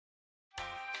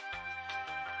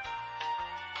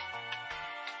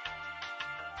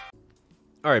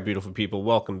All right, beautiful people,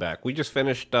 welcome back. We just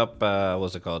finished up,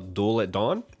 what's it called? Duel at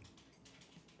Dawn.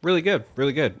 Really good,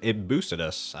 really good. It boosted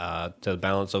us to the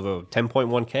balance of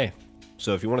 10.1k.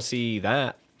 So if you want to see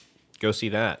that, go see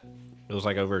that. It was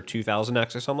like over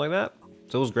 2,000x or something like that.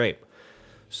 So it was great.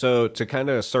 So to kind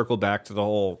of circle back to the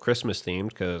whole Christmas theme,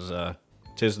 because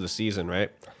 'tis the season, right?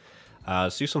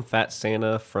 Let's do some Fat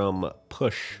Santa from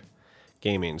Push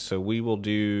Gaming. So we will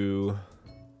do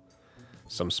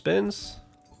some spins,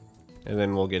 and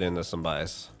then we'll get into some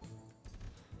buys.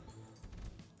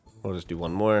 We'll just do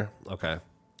one more. Okay.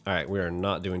 All right, we are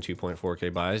not doing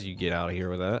 2.4k buys. You get out of here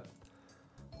with that.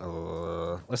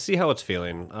 Let's see how it's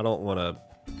feeling. I don't want to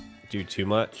do too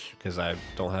much because I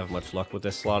don't have much luck with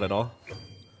this slot at all.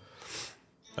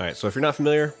 All right, so if you're not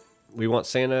familiar, we want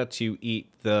Santa to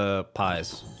eat the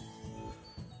pies.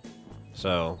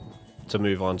 So to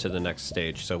move on to the next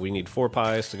stage. So we need 4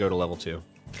 pies to go to level 2.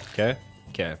 Okay?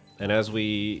 Okay. And as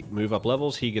we move up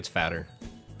levels, he gets fatter.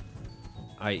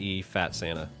 I.e. Fat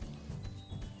Santa.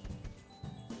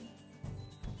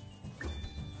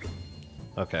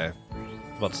 Okay. I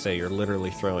was about to say, you're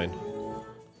literally throwing.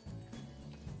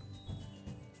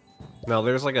 Now,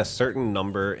 there's like a certain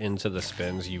number into the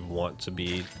spins you want to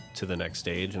be to the next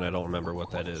stage, and I don't remember what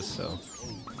that is, so.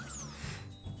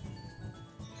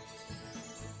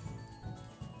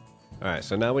 Alright,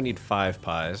 so now we need 5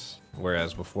 pies,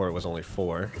 whereas before it was only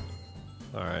 4.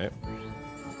 Alright.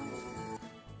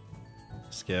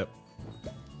 Skip.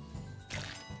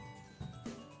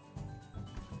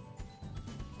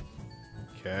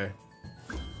 Okay.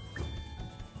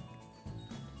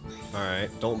 Alright,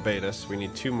 don't bait us. We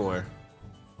need 2 more.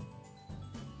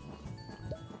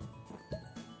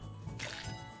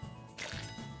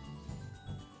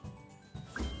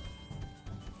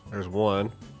 There's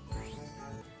 1.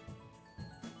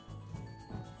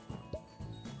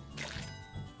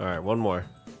 Alright, 1 more.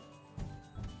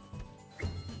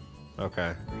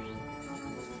 Okay.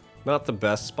 Not the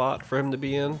best spot for him to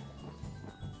be in,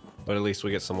 but at least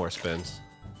we get some more spins.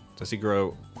 Does he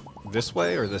grow this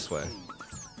way or this way?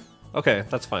 Okay,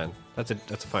 that's fine. That's a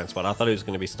fine spot. I thought he was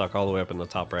going to be stuck all the way up in the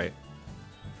top right.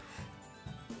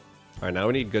 Alright, now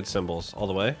we need good symbols. All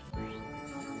the way?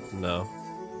 No.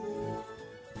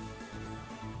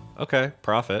 Okay,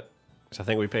 profit. So I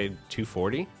think we paid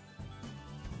 240.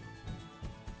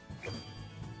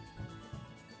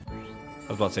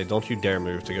 I was about to say, don't you dare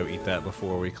move to go eat that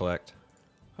before we collect.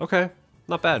 Okay,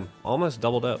 not bad. Almost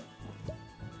doubled up.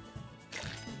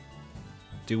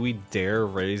 Do we dare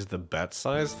raise the bet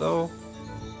size, though?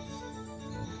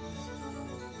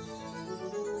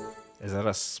 Is that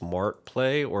a smart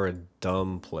play or a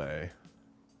dumb play?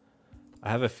 I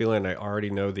have a feeling I already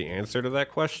know the answer to that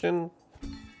question.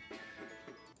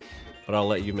 But I'll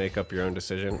let you make up your own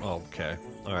decision. Oh, okay.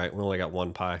 Alright, we only got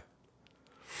 1 pie.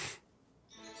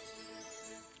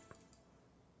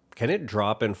 Can it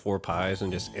drop in 4 pies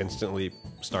and just instantly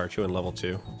start you in level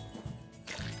 2?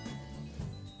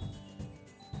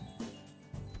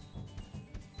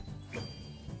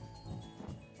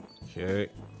 Okay.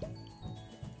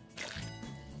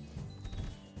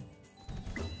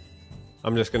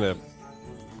 I'm just gonna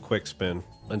quick spin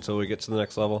until we get to the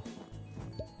next level.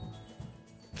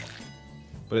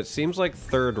 But it seems like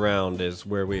 3rd round is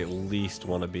where we at least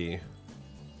want to be.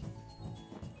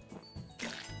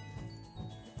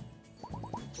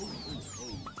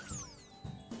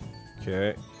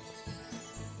 Okay.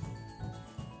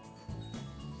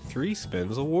 3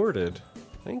 spins awarded.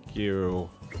 Thank you.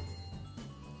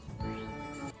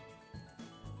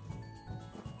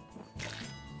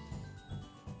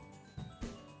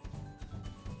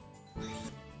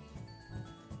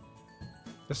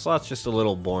 This slot's just a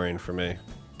little boring for me,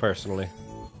 personally.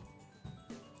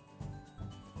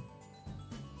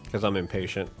 Because I'm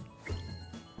impatient.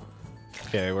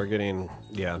 Okay, we're getting,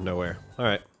 yeah, nowhere.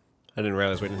 Alright. I didn't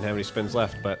realize we didn't have any spins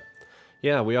left, but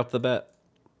yeah, we upped the bet.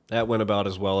 That went about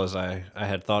as well as I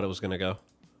had thought it was going to go.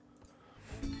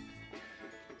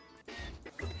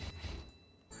 I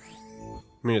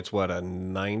mean, it's what, a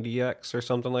 90x or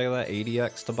something like that?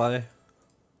 80x to buy?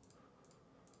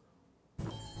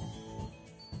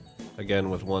 Again,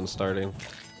 with 1 starting.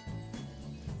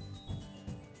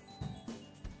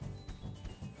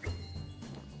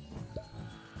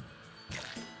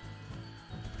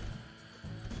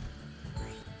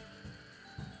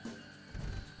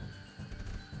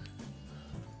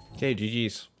 Okay,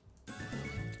 GG's.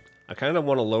 I kind of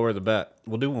want to lower the bet.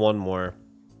 We'll do 1 more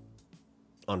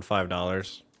on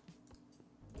 $5.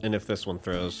 And if this one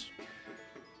throws,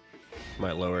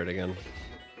 might lower it again.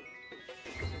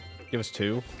 Give us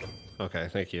 2. Okay,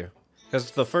 thank you.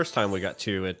 Because the first time we got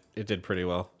 2, it did pretty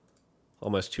well.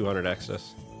 Almost 200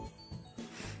 excess.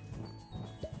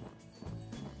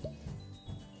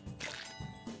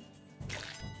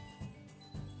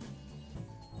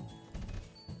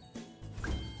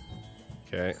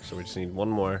 Okay, so we just need one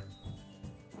more.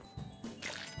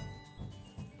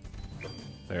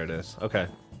 There it is. Okay.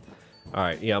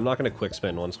 Alright, yeah, I'm not going to quick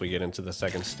spin once we get into the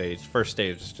second stage. First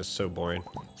stage is just so boring.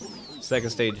 Second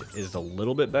stage is a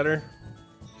little bit better.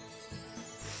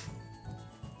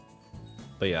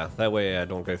 But yeah, that way I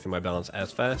don't go through my balance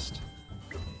as fast.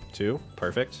 2,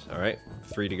 perfect. Alright,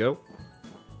 3 to go.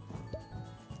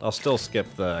 I'll still skip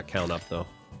the count up though.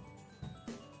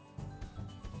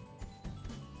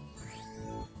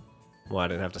 Well, I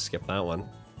didn't have to skip that one.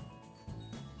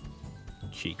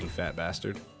 Cheeky fat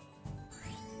bastard.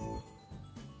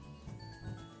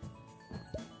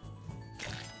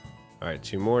 Alright,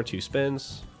 2 more, 2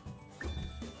 spins.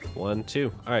 1,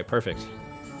 2. Alright, perfect.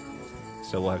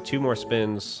 So we'll have 2 more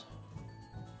spins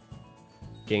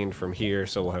gained from here,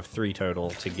 so we'll have 3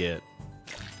 total to get...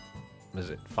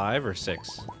 Is it 5 or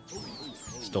 6?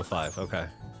 Still 5, okay.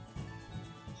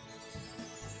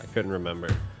 I couldn't remember.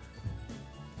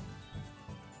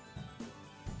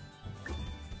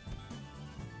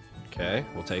 Okay,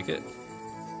 we'll take it.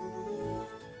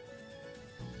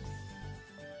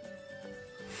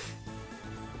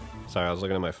 Sorry, I was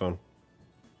looking at my phone.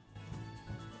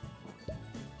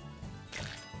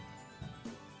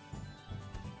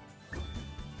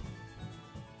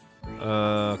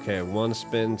 Okay, 1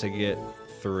 spin to get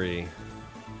 3.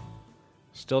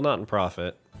 Still not in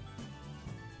profit.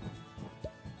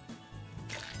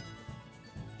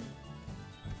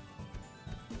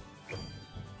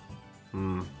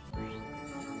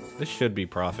 This should be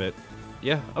profit.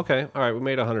 Yeah, okay. Alright, we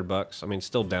made $100. I mean,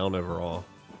 still down overall.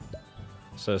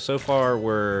 So far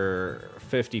we're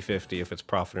 50-50 if it's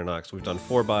profit or not. So we've done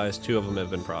 4 buys, 2 of them have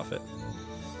been profit.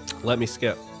 Let me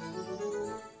skip.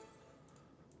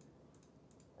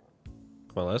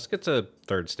 Come on, let's get to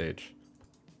third stage.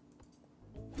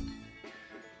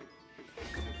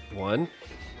 1,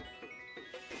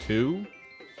 2,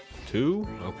 2.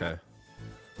 Okay.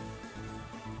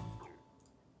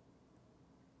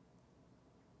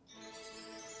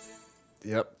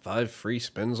 Yep, 5 free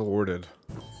spins awarded.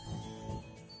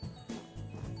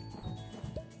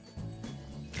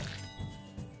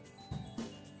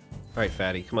 Alright,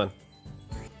 fatty, come on.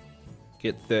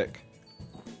 Get thick.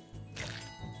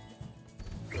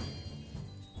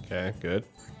 Okay, good.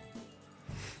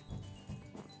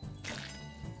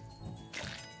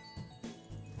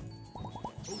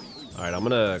 Alright, I'm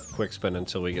gonna quick spin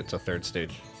until we get to third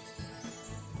stage.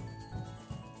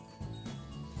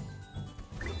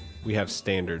 We have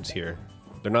standards here.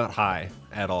 They're not high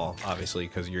at all, obviously,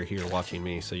 because you're here watching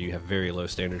me, so you have very low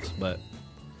standards, but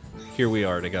here we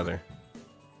are together.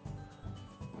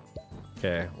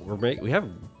 Okay, we have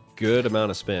good amount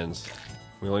of spins.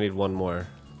 We only need 1 more.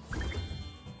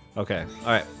 Okay,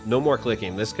 alright, no more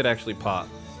clicking. This could actually pop.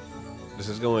 This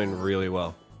is going really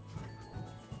well.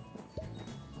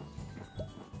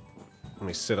 Let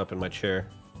me sit up in my chair.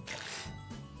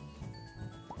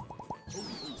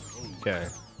 Okay.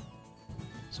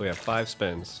 So we have 5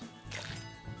 spins.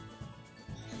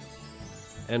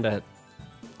 And a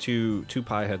 2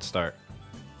 pie head start.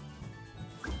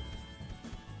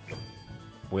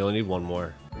 We only need 1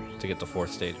 more to get to 4th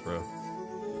stage, bro.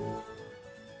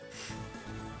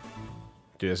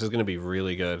 Dude, this is gonna be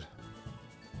really good.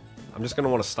 I'm just gonna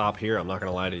want to stop here, I'm not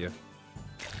gonna lie to you.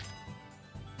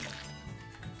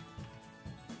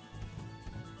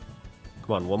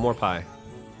 Come on, 1 more pie.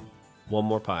 1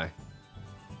 more pie.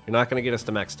 You're not gonna get us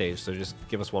to max stage, so just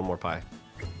give us 1 more pie.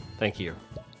 Thank you.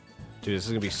 Dude, this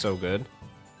is gonna be so good.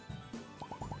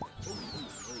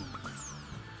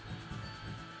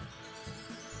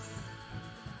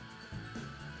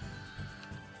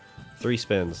 Three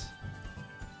spins.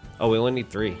 Oh, we only need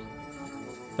 3.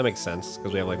 That makes sense,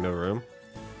 because we have, like, no room.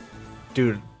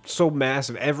 Dude, so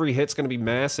massive. Every hit's gonna be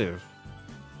massive.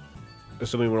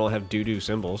 Assuming we don't have doo-doo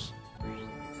symbols.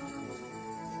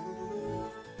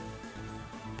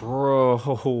 Bro,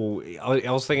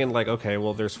 I was thinking, like, okay,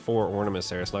 well, there's 4 ornaments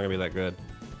there. It's not gonna be that good.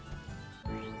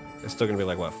 It's still gonna be,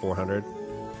 like, what, 400?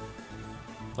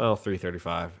 Well,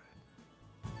 335.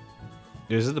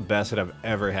 Dude, this is the best hit I've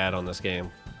ever had on this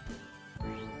game.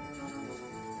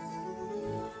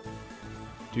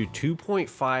 Dude,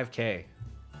 2.5k.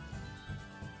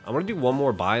 I'm gonna do 1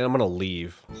 more buy and I'm gonna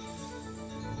leave.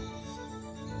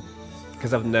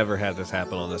 Because I've never had this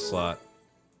happen on this slot.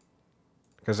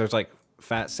 Because there's like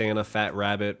Fat Santa, Fat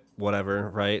Rabbit, whatever,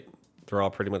 right? They're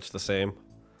all pretty much the same.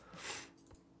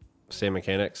 Same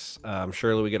mechanics.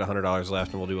 Surely we get $100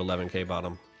 left and we'll do 11k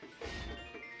bottom.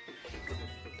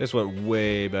 This went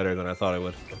way better than I thought it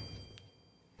would.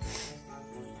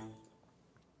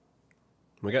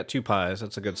 We got 2 pies.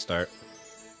 That's a good start.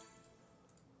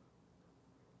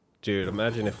 Dude,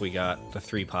 imagine if we got the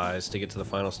 3 pies to get to the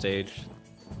final stage.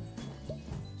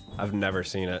 I've never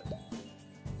seen it.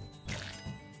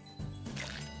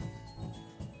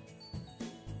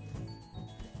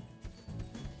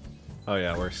 Oh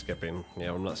yeah, we're skipping.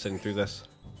 Yeah, I'm not sitting through this.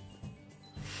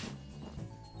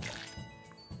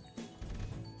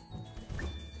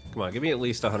 Come on, give me at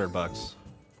least $100.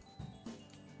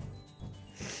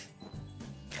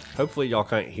 Hopefully y'all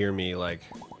can't hear me, like,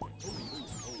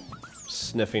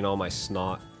 sniffing all my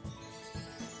snot.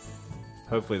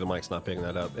 Hopefully the mic's not picking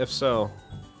that up. If so,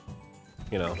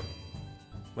 you know,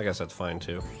 I guess that's fine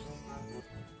too.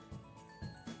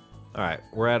 Alright,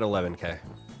 we're at 11K.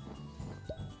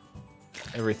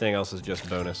 Everything else is just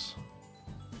bonus.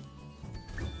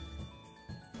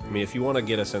 I mean, if you want to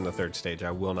get us in the 3rd stage,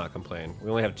 I will not complain. We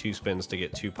only have 2 spins to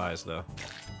get 2 pies, though.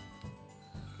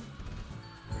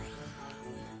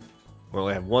 We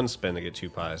only have 1 spin to get 2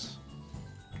 pies.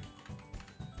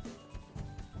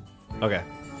 Okay.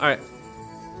 Alright.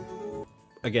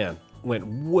 Again, went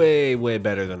way, way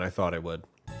better than I thought it would.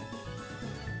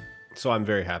 So I'm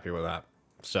very happy with that.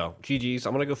 So, GG's.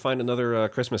 I'm going to go find another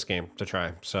Christmas game to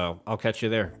try. So, I'll catch you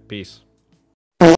there. Peace.